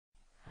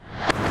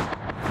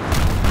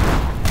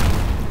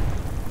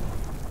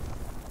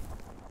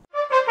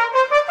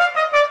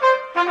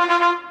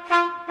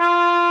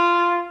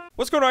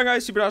What's going on,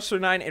 guys?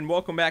 Superchache39 and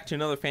welcome back to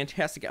another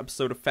fantastic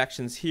episode of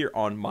Factions here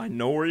on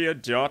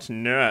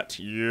Minoria.net.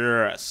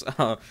 Yes.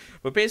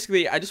 But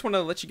basically, I just want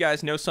to let you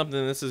guys know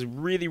something. This is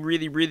really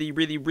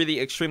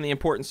extremely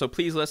important, so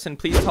please listen.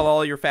 Please tell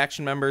all your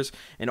faction members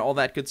and all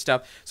that good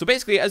stuff. So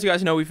basically, as you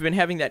guys know, we've been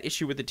having that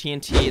issue with the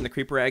TNT and the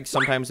creeper eggs.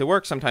 Sometimes they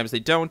work, sometimes they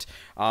don't,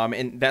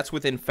 and that's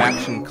within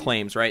faction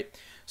claims, right?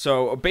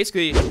 So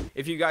basically,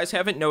 if you guys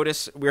haven't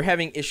noticed, we're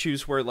having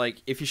issues where,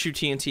 like, if you shoot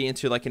TNT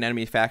into, like, an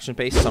enemy faction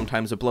base,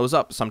 sometimes it blows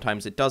up,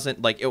 sometimes it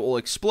doesn't. Like, it will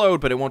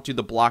explode, but it won't do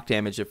the block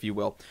damage, if you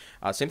will.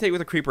 Same thing with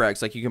the creeper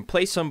eggs. Like, you can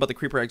place them, but the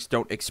creeper eggs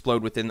don't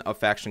explode within a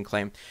faction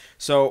claim.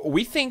 So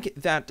we think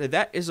that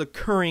that is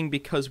occurring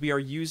because we are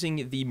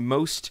using the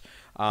most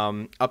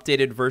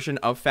updated version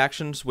of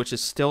factions, which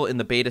is still in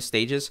the beta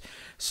stages.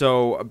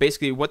 So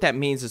basically what that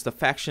means is the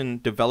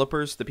faction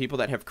developers, the people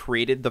that have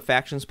created the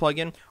factions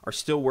plugin, are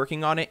still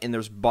working on it, and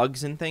there's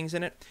bugs and things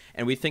in it,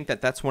 and we think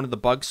that that's one of the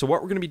bugs. So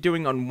what we're going to be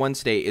doing on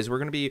Wednesday is we're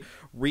going to be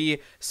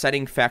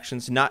resetting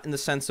factions, not in the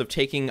sense of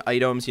taking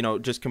items, you know,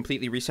 just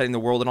completely resetting the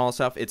world and all that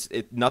stuff.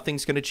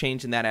 Nothing's going to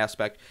change in that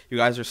aspect. You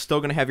guys are still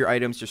going to have your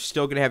items, you're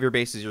still going to have your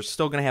bases, you're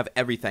still going to have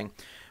everything.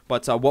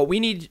 But what we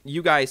need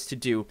you guys to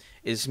do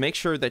is make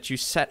sure that you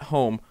set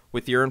home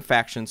with your own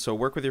faction. So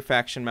work with your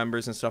faction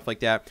members and stuff like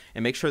that,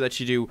 and make sure that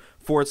you do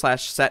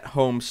 /set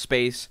home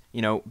space,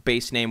 you know,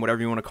 base name,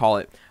 whatever you want to call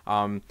it,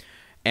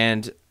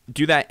 and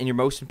do that in your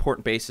most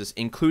important bases,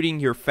 including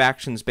your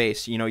faction's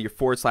base, you know, your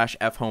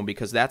 /f home,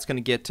 because that's going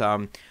to get,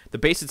 the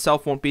base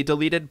itself won't be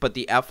deleted, but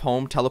the f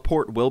home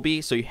teleport will be,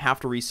 so you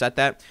have to reset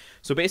that.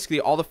 So basically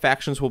all the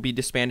factions will be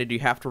disbanded, you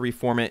have to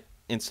reform it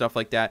and stuff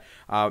like that,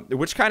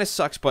 which kind of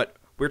sucks, but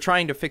we're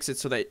trying to fix it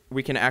so that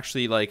we can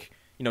actually, like,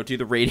 you know, do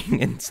the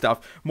rating and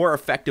stuff more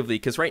effectively,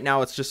 because right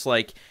now it's just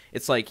like,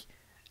 it's like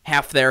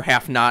half there,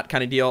 half not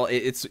kind of deal.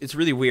 It's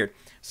really weird.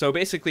 So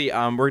basically,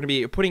 we're going to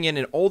be putting in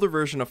an older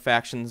version of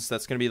factions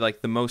that's going to be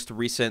like the most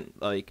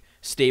recent, like,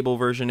 stable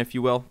version, if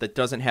you will, that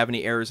doesn't have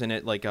any errors in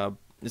it, like,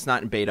 it's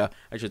not in beta,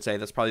 I should say.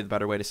 That's probably the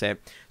better way to say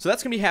it. So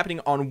that's going to be happening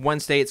on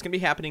Wednesday. It's going to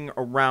be happening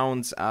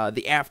around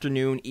the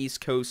afternoon East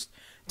Coast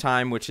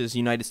time, which is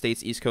United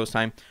States East Coast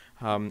time.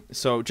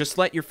 So just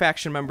let your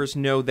faction members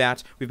know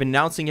that. We've been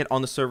announcing it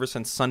on the server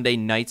since Sunday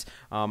night.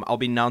 I'll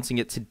be announcing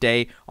it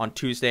today on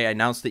Tuesday. I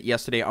announced it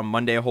yesterday on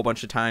Monday a whole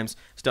bunch of times,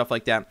 stuff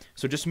like that.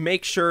 So just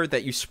make sure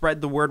that you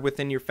spread the word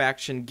within your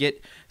faction,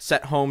 get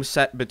set home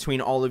set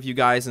between all of you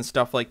guys and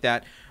stuff like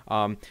that,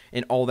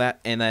 and all that,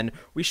 and then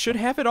we should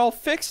have it all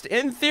fixed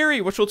in theory,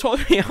 which will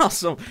totally be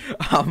awesome.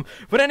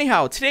 But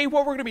anyhow, today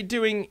what we're going to be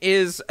doing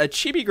is a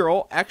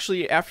ChibiGirl,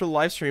 actually after the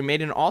live stream,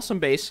 made an awesome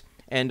base.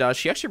 And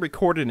she actually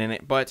recorded in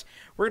it, but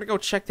we're going to go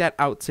check that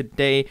out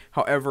today.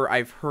 However,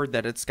 I've heard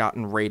that it's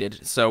gotten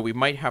raided, so we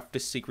might have to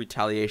seek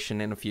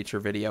retaliation in a future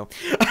video.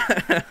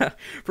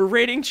 For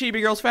raiding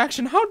ChibiGirl's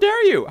faction, how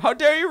dare you? How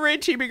dare you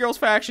raid ChibiGirl's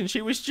faction?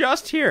 She was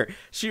just here.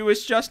 She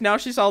was just, now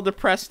she's all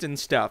depressed and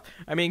stuff.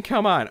 I mean,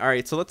 come on. All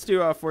right, so let's do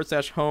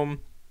 /home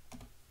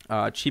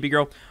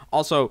ChibiGirl.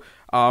 Also,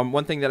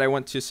 one thing that I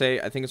want to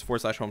say, I think it's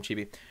 /home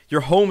chibi.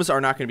 Your homes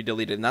are not going to be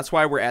deleted, and that's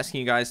why we're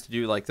asking you guys to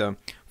do, like, the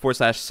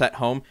 /set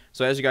home.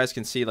 So as you guys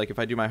can see, like, if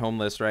I do my home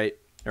list, right,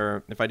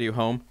 or if I do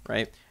home,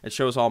 right, it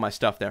shows all my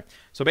stuff there.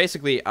 So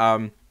basically,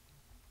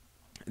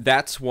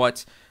 that's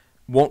what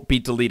won't be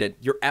deleted.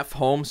 Your f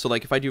home, so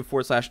like if I do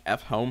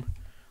 /f home,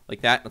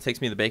 like that, it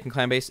takes me to the Bacon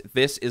Clan base.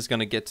 This is going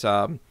to get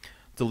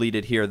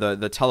deleted here,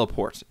 the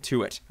teleport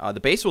to it. The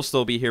base will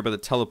still be here, but the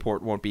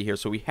teleport won't be here,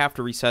 so we have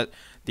to reset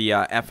the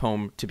f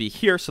home to be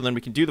here, so then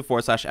we can do the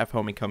 /f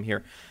home and come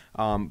here.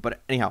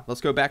 But anyhow,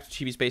 let's go back to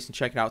Chibi's base and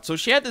check it out. So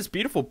she had this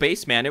beautiful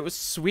base, man. It was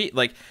sweet.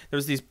 Like, there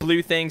was these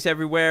blue things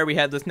everywhere. We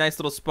had this nice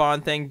little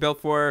spawn thing built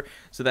for her,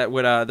 so that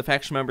when the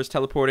faction members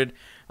teleported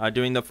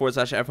doing the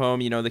 /f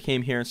home, you know, they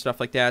came here and stuff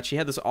like that. She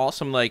had this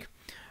awesome, like,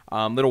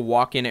 little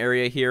walk-in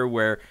area here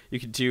where you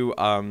could do,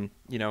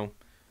 you know,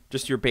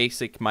 just your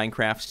basic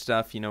Minecraft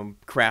stuff, you know,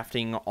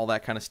 crafting, all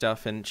that kind of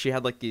stuff. And she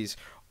had, like, these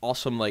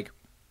awesome, like,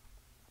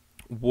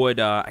 wood,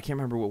 I can't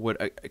remember what wood,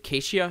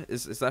 acacia,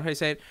 is that how you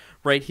say it?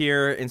 Right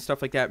here and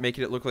stuff like that,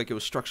 making it look like it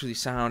was structurally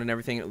sound and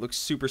everything. It looks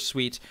super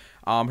sweet.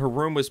 Her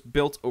room was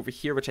built over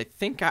here, which I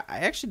think, I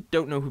actually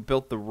don't know who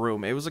built the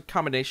room. It was a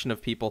combination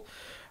of people.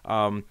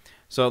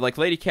 So, like,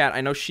 Lady Cat, I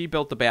know she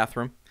built the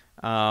bathroom.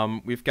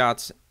 We've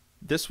got...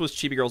 This was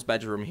ChibiGirl's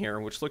bedroom here,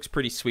 which looks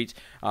pretty sweet,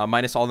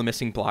 minus all the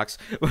missing blocks.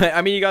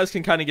 I mean, you guys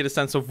can kind of get a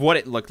sense of what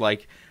it looked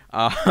like.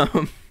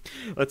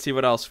 Let's see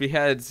what else. We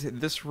had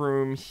this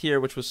room here,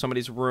 which was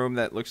somebody's room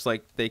that looks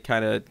like they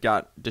kind of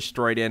got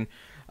destroyed in.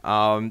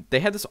 They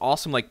had this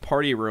awesome, like,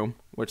 party room,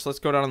 which, let's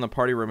go down in the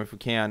party room if we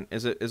can.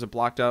 Is it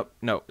blocked up?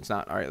 No, it's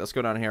not. All right, let's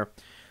go down here.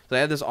 So they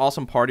had this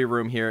awesome party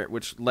room here,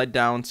 which led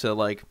down to,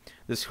 like,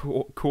 this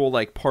cool,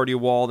 like, party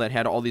wall that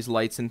had all these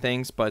lights and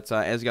things. But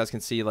as you guys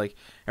can see, like,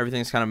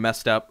 everything's kind of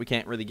messed up. We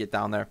can't really get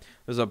down there.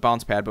 There's a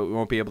bounce pad, but we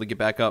won't be able to get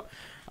back up.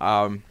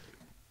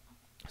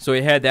 So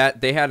we had that.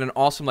 They had an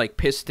awesome, like,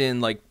 piston,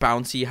 like,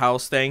 bouncy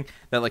house thing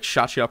that, like,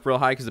 shot you up real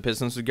high because the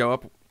pistons would go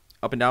up.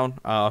 up and down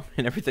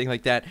and everything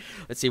like that.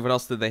 Let's see, what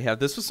else did they have?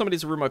 This was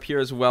somebody's room up here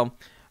as well.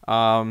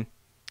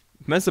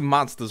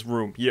 Monster's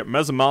room. Yeah,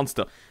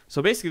 Monster.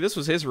 So basically, this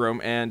was his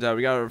room, and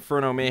we got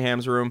Inferno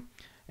Mayhem's room.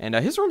 And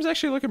his room's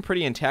actually looking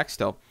pretty intact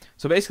still.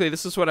 So basically,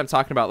 this is what I'm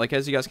talking about. Like,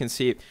 as you guys can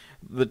see,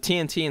 the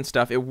TNT and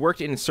stuff, it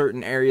worked in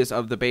certain areas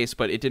of the base,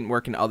 but it didn't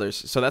work in others.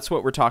 So that's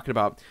what we're talking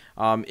about.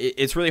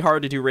 It's really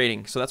hard to do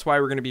raiding. So that's why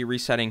we're going to be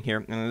resetting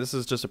here. And this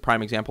is just a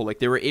prime example. Like,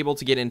 they were able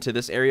to get into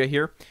this area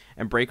here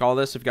and break all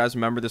this. If you guys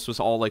remember, this was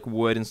all, like,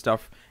 wood and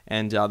stuff.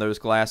 And there was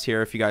glass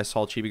here, if you guys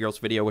saw ChibiGirl's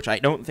video, which I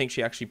don't think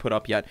she actually put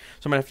up yet.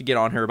 So I'm going to have to get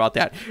on her about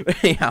that.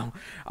 But anyhow,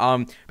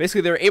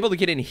 basically, they were able to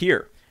get in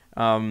here.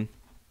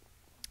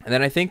 And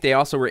then I think they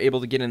also were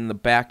able to get in the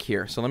back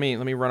here. So let me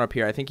run up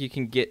here. I think you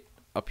can get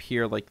up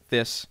here like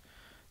this.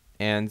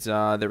 And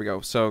there we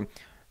go. So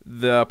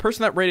the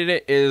person that rated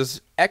it is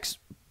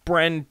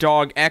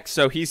Dog X.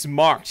 So he's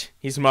marked.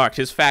 He's marked.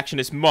 His faction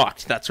is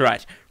marked. That's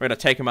right. We're going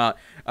to take him out.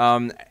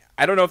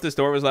 I don't know if this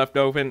door was left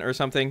open or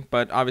something,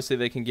 but obviously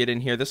they can get in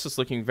here. This is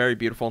looking very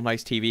beautiful.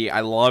 Nice TV. I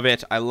love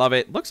it. I love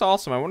it. Looks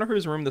awesome. I wonder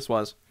whose room this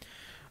was.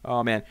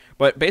 Oh, man.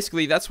 But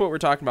basically, that's what we're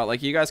talking about.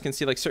 Like, you guys can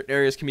see, like, certain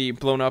areas can be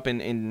blown up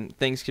and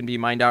things can be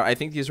mined out. I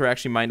think these were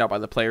actually mined out by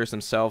the players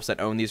themselves that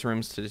own these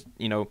rooms to,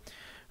 you know,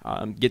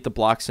 get the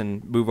blocks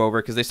and move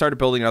over, because they started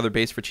building another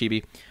base for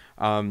Chibi.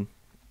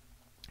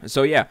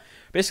 So, yeah.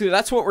 Basically,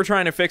 that's what we're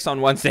trying to fix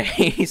on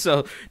Wednesday.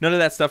 So, none of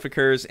that stuff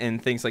occurs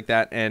and things like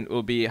that, and it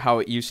will be how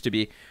it used to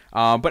be.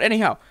 But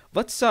anyhow,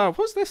 let's,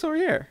 what's this over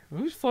here?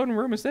 Whose floating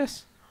room is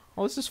this?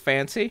 Oh, this is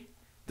fancy.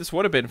 This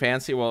would have been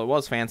fancy. Well, it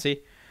was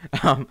fancy.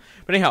 But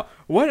anyhow,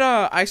 what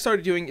I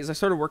started doing is I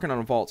started working on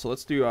a vault. So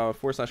let's do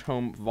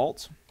 /home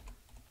vault,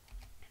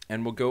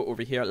 and we'll go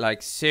over here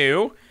like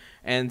so.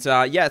 And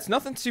yeah, it's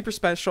nothing super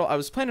special. I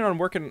was planning on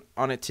working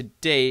on it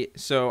today,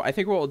 so I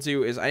think what we'll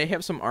do is I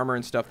have some armor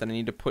and stuff that I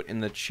need to put in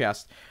the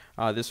chest.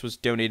 This was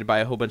donated by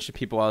a whole bunch of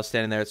people while I was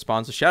standing there at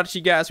spawn. So shout out to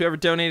you guys, whoever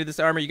donated this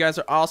armor. You guys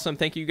are awesome.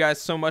 Thank you guys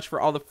so much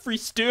for all the free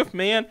stuff,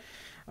 man.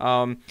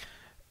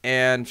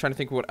 And I'm trying to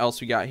think what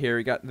else we got here.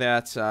 We got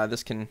that.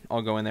 This can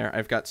all go in there.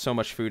 I've got so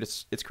much food.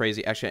 It's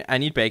crazy. Actually, I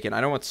need bacon.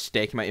 I don't want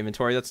steak in my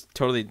inventory. That's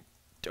totally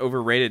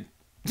overrated.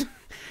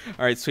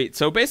 All right, sweet.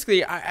 So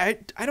basically, I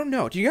don't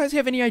know. Do you guys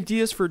have any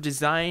ideas for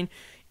design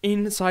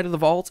inside of the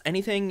vault?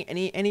 Anything?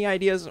 Any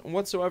ideas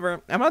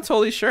whatsoever? I'm not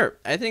totally sure.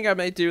 I think I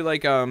might do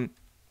like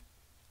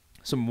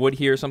some wood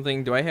here or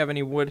something. Do I have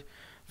any wood?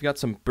 I've got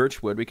some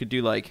birch wood. We could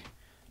do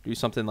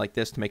something like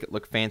this to make it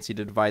look fancy,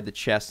 to divide the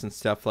chest and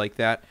stuff like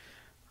that.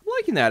 I'm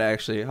liking that,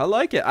 actually. I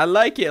like it. I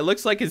like it. It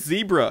looks like a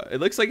zebra. It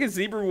looks like a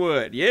zebra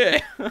would.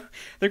 Yeah.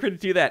 They're going to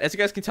do that. As you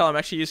guys can tell, I'm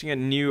actually using a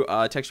new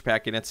texture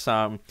pack, and it's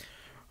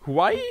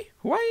Hawaii,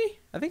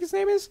 I think his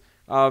name is.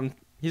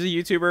 He's a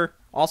YouTuber.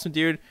 Awesome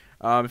dude.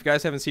 If you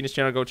guys haven't seen his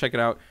channel, go check it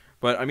out.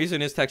 But I'm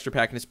using his texture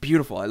pack, and it's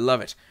beautiful. I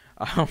love it.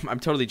 I'm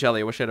totally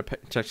jelly. I wish I had a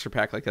texture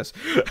pack like this.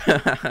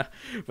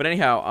 But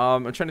anyhow,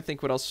 I'm trying to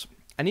think what else.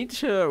 I need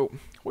to...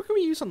 What can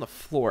we use on the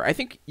floor? I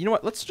think... You know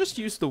what? Let's just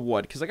use the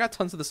wood, because I got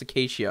tons of this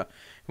acacia.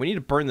 We need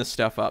to burn this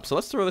stuff up. So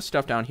let's throw this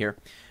stuff down here.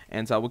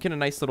 And we'll get a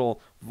nice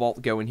little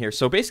vault going here.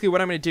 So basically what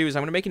I'm going to do is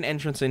I'm going to make an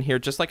entrance in here,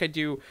 just like I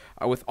do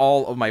with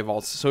all of my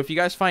vaults. So if you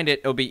guys find it,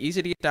 it'll be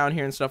easy to get down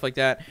here and stuff like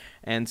that.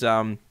 And...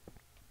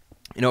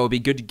 you know, it'll be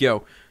good to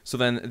go. So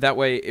then that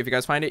way, if you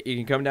guys find it, you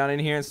can come down in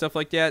here and stuff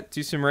like that,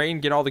 do some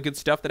raid, get all the good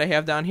stuff that I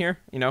have down here,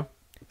 you know.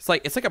 It's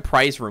like a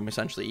prize room,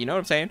 essentially, you know what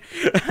I'm saying?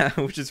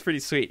 Which is pretty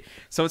sweet.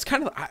 So it's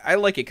kind of, I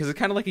like it, because it's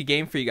kind of like a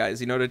game for you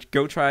guys, you know, to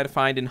go try to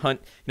find and hunt,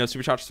 you know,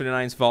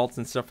 Superchache39's vaults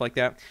and stuff like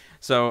that.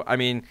 So, I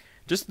mean...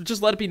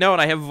 Just let it be known,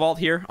 I have a vault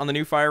here on the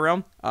new Fire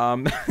Realm,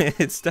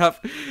 and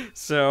stuff.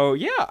 So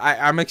yeah,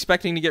 I'm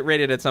expecting to get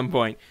raided at some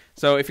point.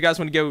 So if you guys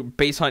want to go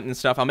base hunting and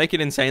stuff, I'll make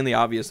it insanely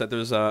obvious that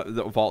there's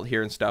the vault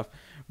here and stuff.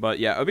 But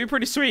yeah, it'll be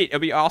pretty sweet.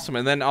 It'll be awesome,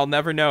 and then I'll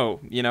never know.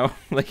 You know,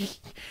 like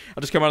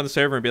I'll just come out of the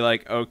server and be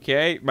like,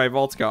 okay, my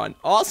vault's gone.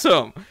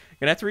 Awesome.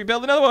 Gonna have to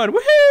rebuild another one.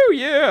 Woohoo!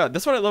 Yeah,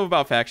 that's what I love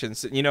about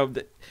factions. You know.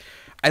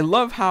 I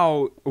love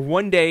how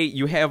one day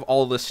you have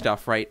all this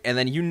stuff, right? And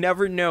then you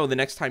never know the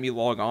next time you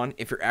log on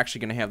if you're actually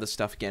going to have this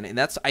stuff again. And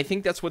I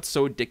think that's what's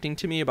so addicting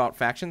to me about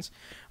factions.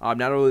 Not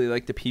only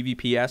like the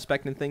PvP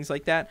aspect and things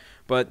like that,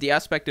 but the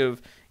aspect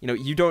of, you know,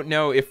 you don't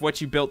know if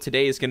what you built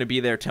today is going to be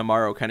there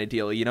tomorrow kind of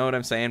deal. You know what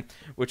I'm saying?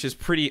 Which is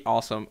pretty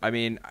awesome. I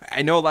mean,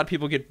 I know a lot of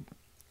people get...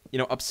 you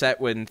know, upset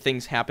when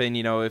things happen,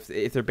 you know, if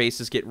their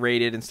bases get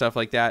raided and stuff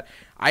like that.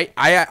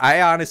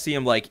 I honestly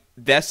am like,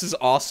 this is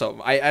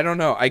awesome. I don't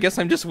know. I guess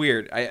I'm just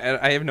weird.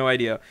 I have no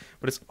idea.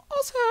 But it's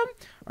awesome.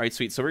 All right,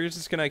 sweet. So we're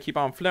just going to keep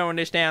on flowing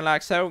this down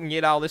like so and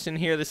get all this in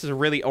here. This is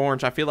really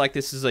orange. I feel like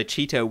this is a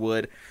Cheeto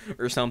wood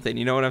or something.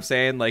 You know what I'm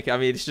saying? Like, I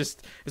mean, it's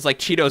like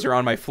Cheetos are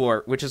on my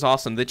floor, which is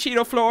awesome. The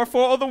Cheeto floor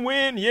for the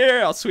win.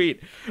 Yeah,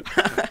 sweet.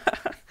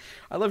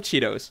 I love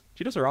Cheetos.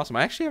 Cheetos are awesome.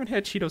 I actually haven't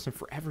had Cheetos in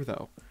forever,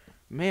 though.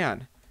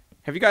 Man.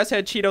 Have you guys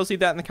had Cheetos?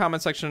 Leave that in the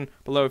comment section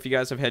below if you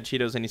guys have had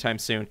Cheetos anytime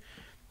soon.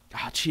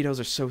 Ah, Cheetos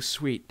are so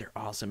sweet. They're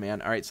awesome,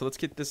 man. All right, so let's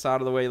get this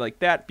out of the way like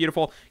that.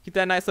 Beautiful. Get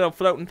that nice little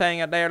floating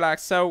thing out there like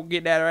so.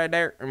 Get that right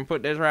there and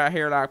put this right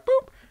here like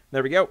boop.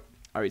 There we go.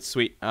 All right,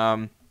 sweet.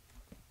 Let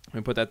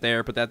me put that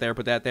there, put that there,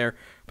 put that there,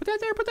 put that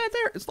there, put that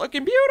there. It's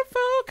looking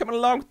beautiful. Coming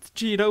along with the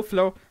Cheeto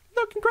flow.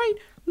 Looking great.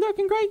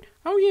 Looking great.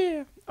 Oh,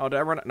 yeah. Oh, did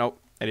I run out?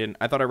 Nope, I didn't.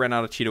 I thought I ran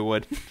out of Cheeto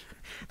wood.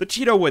 The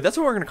Cheeto wood. That's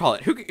what we're going to call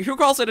it. Who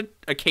calls it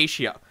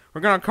acacia?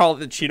 We're going to call it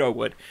the Cheeto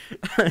wood.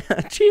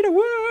 Cheeto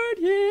wood,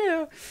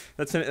 yeah.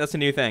 That's a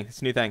new thing.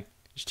 It's a new thing.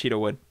 It's Cheeto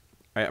wood.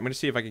 All right, I'm going to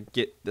see if I can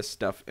get this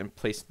stuff and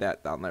place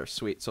that down there.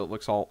 Sweet. So it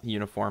looks all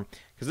uniform.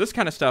 Because this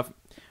kind of stuff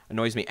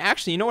annoys me.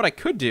 Actually, you know what I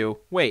could do?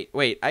 Wait.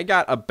 I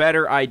got a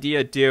better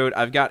idea, dude.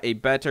 I've got a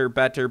better,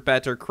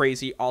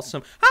 crazy,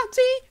 awesome.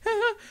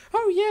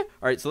 Oh, yeah.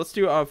 All right, so let's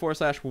do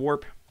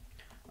 /warp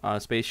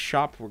space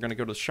shop. We're going to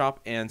go to the shop,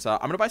 and I'm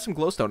going to buy some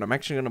glowstone. I'm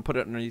actually going to put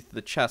it underneath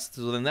the chest.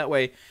 So then that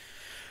way,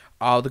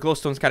 the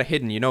glowstone's kind of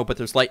hidden, you know, but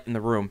there's light in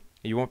the room.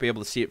 You won't be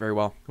able to see it very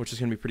well, which is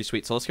going to be pretty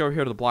sweet. So let's go over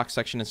here to the block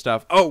section and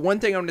stuff. Oh, one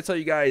thing I'm going to tell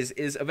you guys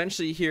is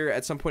eventually here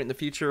at some point in the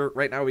future,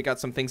 right now we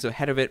got some things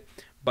ahead of it,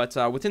 but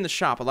within the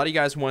shop, a lot of you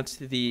guys want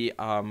the,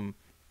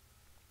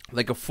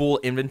 like a full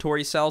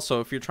inventory sell.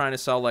 So if you're trying to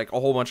sell like a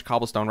whole bunch of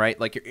cobblestone, right?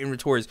 Like your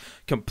inventory is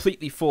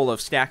completely full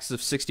of stacks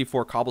of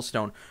 64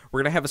 cobblestone. We're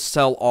going to have a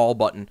sell all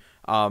button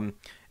and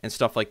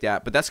stuff like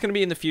that. But that's going to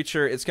be in the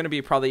future. It's going to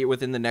be probably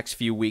within the next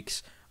few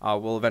weeks.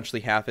 We'll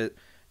eventually have it.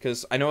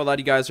 Because I know a lot of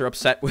you guys are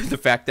upset with the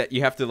fact that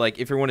you have to, like,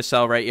 if you want to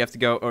sell, right, you have to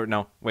go, or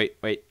no, wait,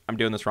 I'm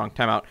doing this wrong,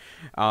 timeout.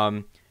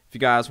 If you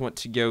guys want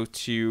to go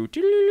to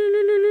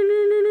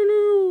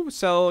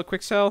sell,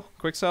 quick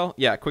sell,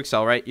 yeah, quick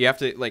sell, right, you have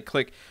to, like,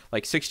 click,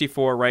 like,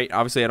 64, right,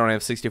 obviously I don't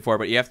have 64,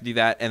 but you have to do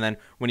that, and then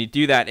when you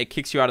do that, it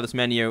kicks you out of this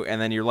menu,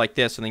 and then you're like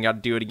this, and then you got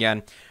to do it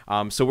again.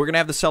 So we're going to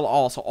have the sell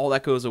all, so all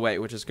that goes away,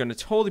 which is going to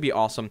totally be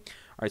awesome.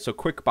 All right, so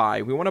quick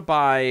buy. We want to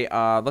buy,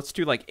 let's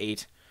do, like,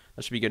 8.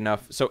 That should be good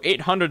enough. So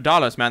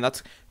 $800, man.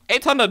 That's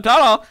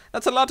 $800.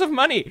 That's a lot of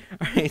money.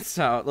 All right,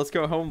 so let's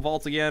go home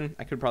vault again.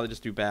 I could probably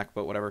just do back,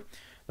 but whatever.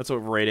 That's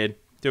overrated.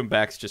 Doing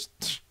back's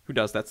just who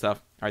does that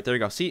stuff? All right, there you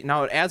go. See,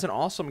 now it adds an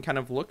awesome kind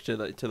of look to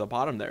the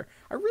bottom there.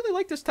 I really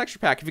like this texture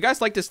pack. If you guys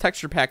like this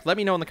texture pack, let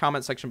me know in the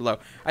comment section below.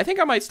 I think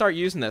I might start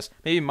using this.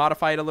 Maybe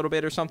modify it a little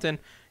bit or something.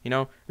 You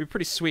know, it'd be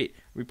pretty sweet.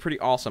 It'd be pretty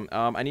awesome.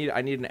 I need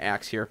an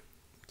axe here.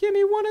 Give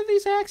me one of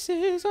these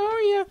axes.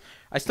 Oh, yeah.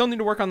 I still need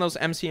to work on those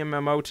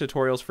MCMMO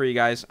tutorials for you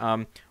guys,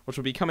 which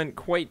will be coming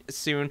quite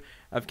soon.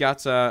 I've got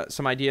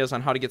some ideas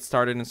on how to get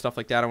started and stuff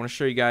like that. I want to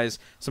show you guys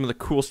some of the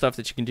cool stuff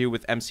that you can do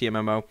with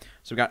MCMMO.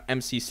 So we've got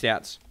MC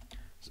stats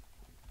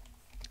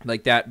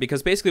like that,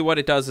 because basically what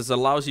it does is it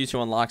allows you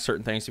to unlock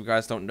certain things. If you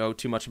guys don't know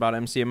too much about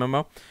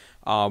MCMMO,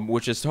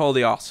 which is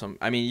totally awesome.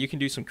 I mean, you can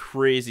do some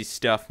crazy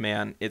stuff,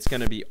 man. It's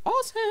going to be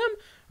awesome.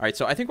 All right,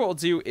 so I think what we'll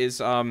do is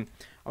I'm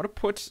going to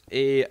put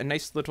a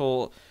nice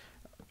little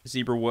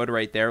zebra wood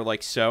right there,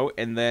 like so,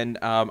 and then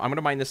I'm going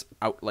to mine this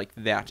out like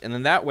that, and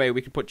then that way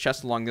we can put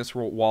chests along this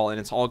wall, and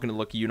it's all going to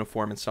look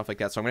uniform and stuff like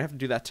that. So I'm going to have to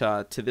do that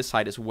to this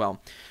side as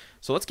well.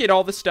 So let's get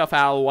all this stuff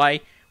out of the way,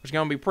 which is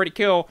going to be pretty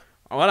cool.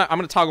 I'm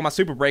going to toggle my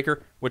super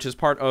breaker, which is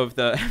part of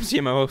the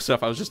MCMMO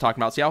stuff I was just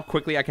talking about. See how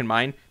quickly I can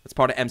mine? That's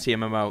part of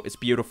MCMMO. It's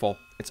beautiful.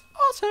 It's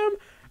awesome.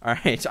 All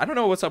right, I don't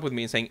know what's up with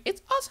me saying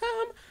it's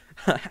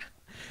awesome.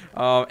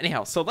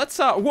 Anyhow, so let's,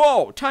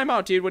 whoa, time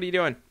out, dude. What are you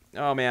doing?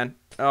 Oh, man.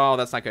 Oh,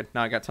 that's not good.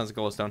 Now I got tons of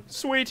glowstone.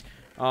 Sweet.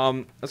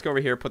 Let's go over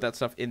here, put that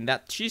stuff in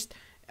that chest.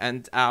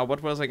 And,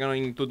 what was I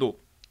going to do?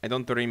 I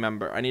don't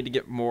remember. I need to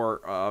get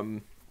more,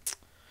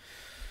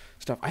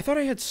 stuff. I thought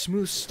I had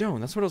smooth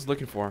stone. That's what I was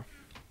looking for.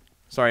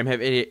 Sorry, I'm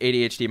having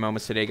ADHD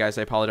moments today, guys.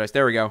 I apologize.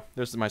 There we go.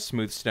 There's my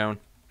smooth stone.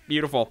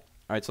 Beautiful. All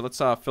right, so let's,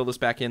 fill this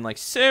back in like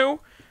so. I'll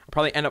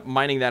probably end up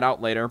mining that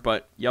out later,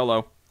 but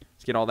YOLO.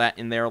 Let's get all that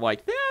in there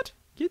like that.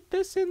 Get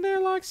this in there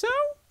like so.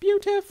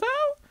 Beautiful.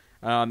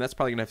 That's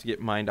probably going to have to get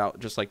mined out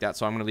just like that,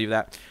 so I'm going to leave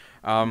that.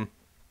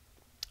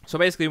 So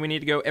basically, we need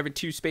to go every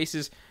 2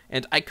 spaces,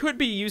 and I could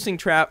be using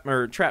trap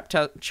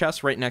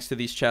chests right next to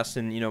these chests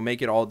and, you know,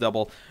 make it all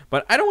double,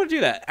 but I don't want to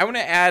do that. I want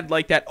to add,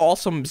 like, that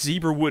awesome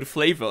zebra wood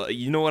flavor.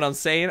 You know what I'm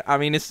saying? I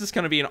mean, it's just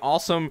going to be an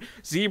awesome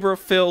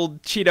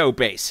zebra-filled Cheeto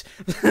base.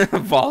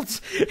 Vault.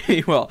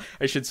 Well,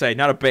 I should say,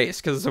 not a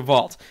base, because it's a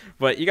vault,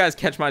 but you guys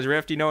catch my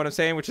drift, you know what I'm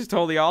saying? Which is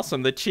totally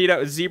awesome. The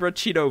zebra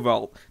Cheeto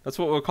vault. That's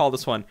what we'll call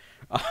this one.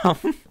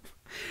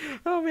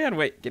 Oh, man,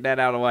 wait. Get that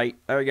out of the way.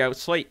 There we go.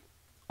 Sweet.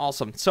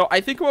 Awesome. So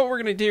I think what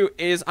we're going to do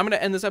is I'm going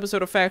to end this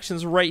episode of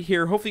Factions right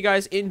here. Hopefully you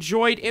guys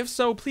enjoyed. If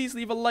so, please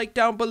leave a like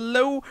down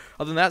below.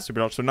 Other than that,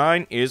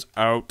 Superchache39 is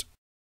out.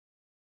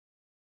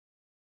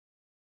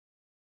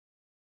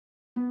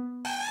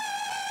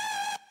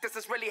 This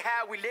is really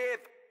how we live.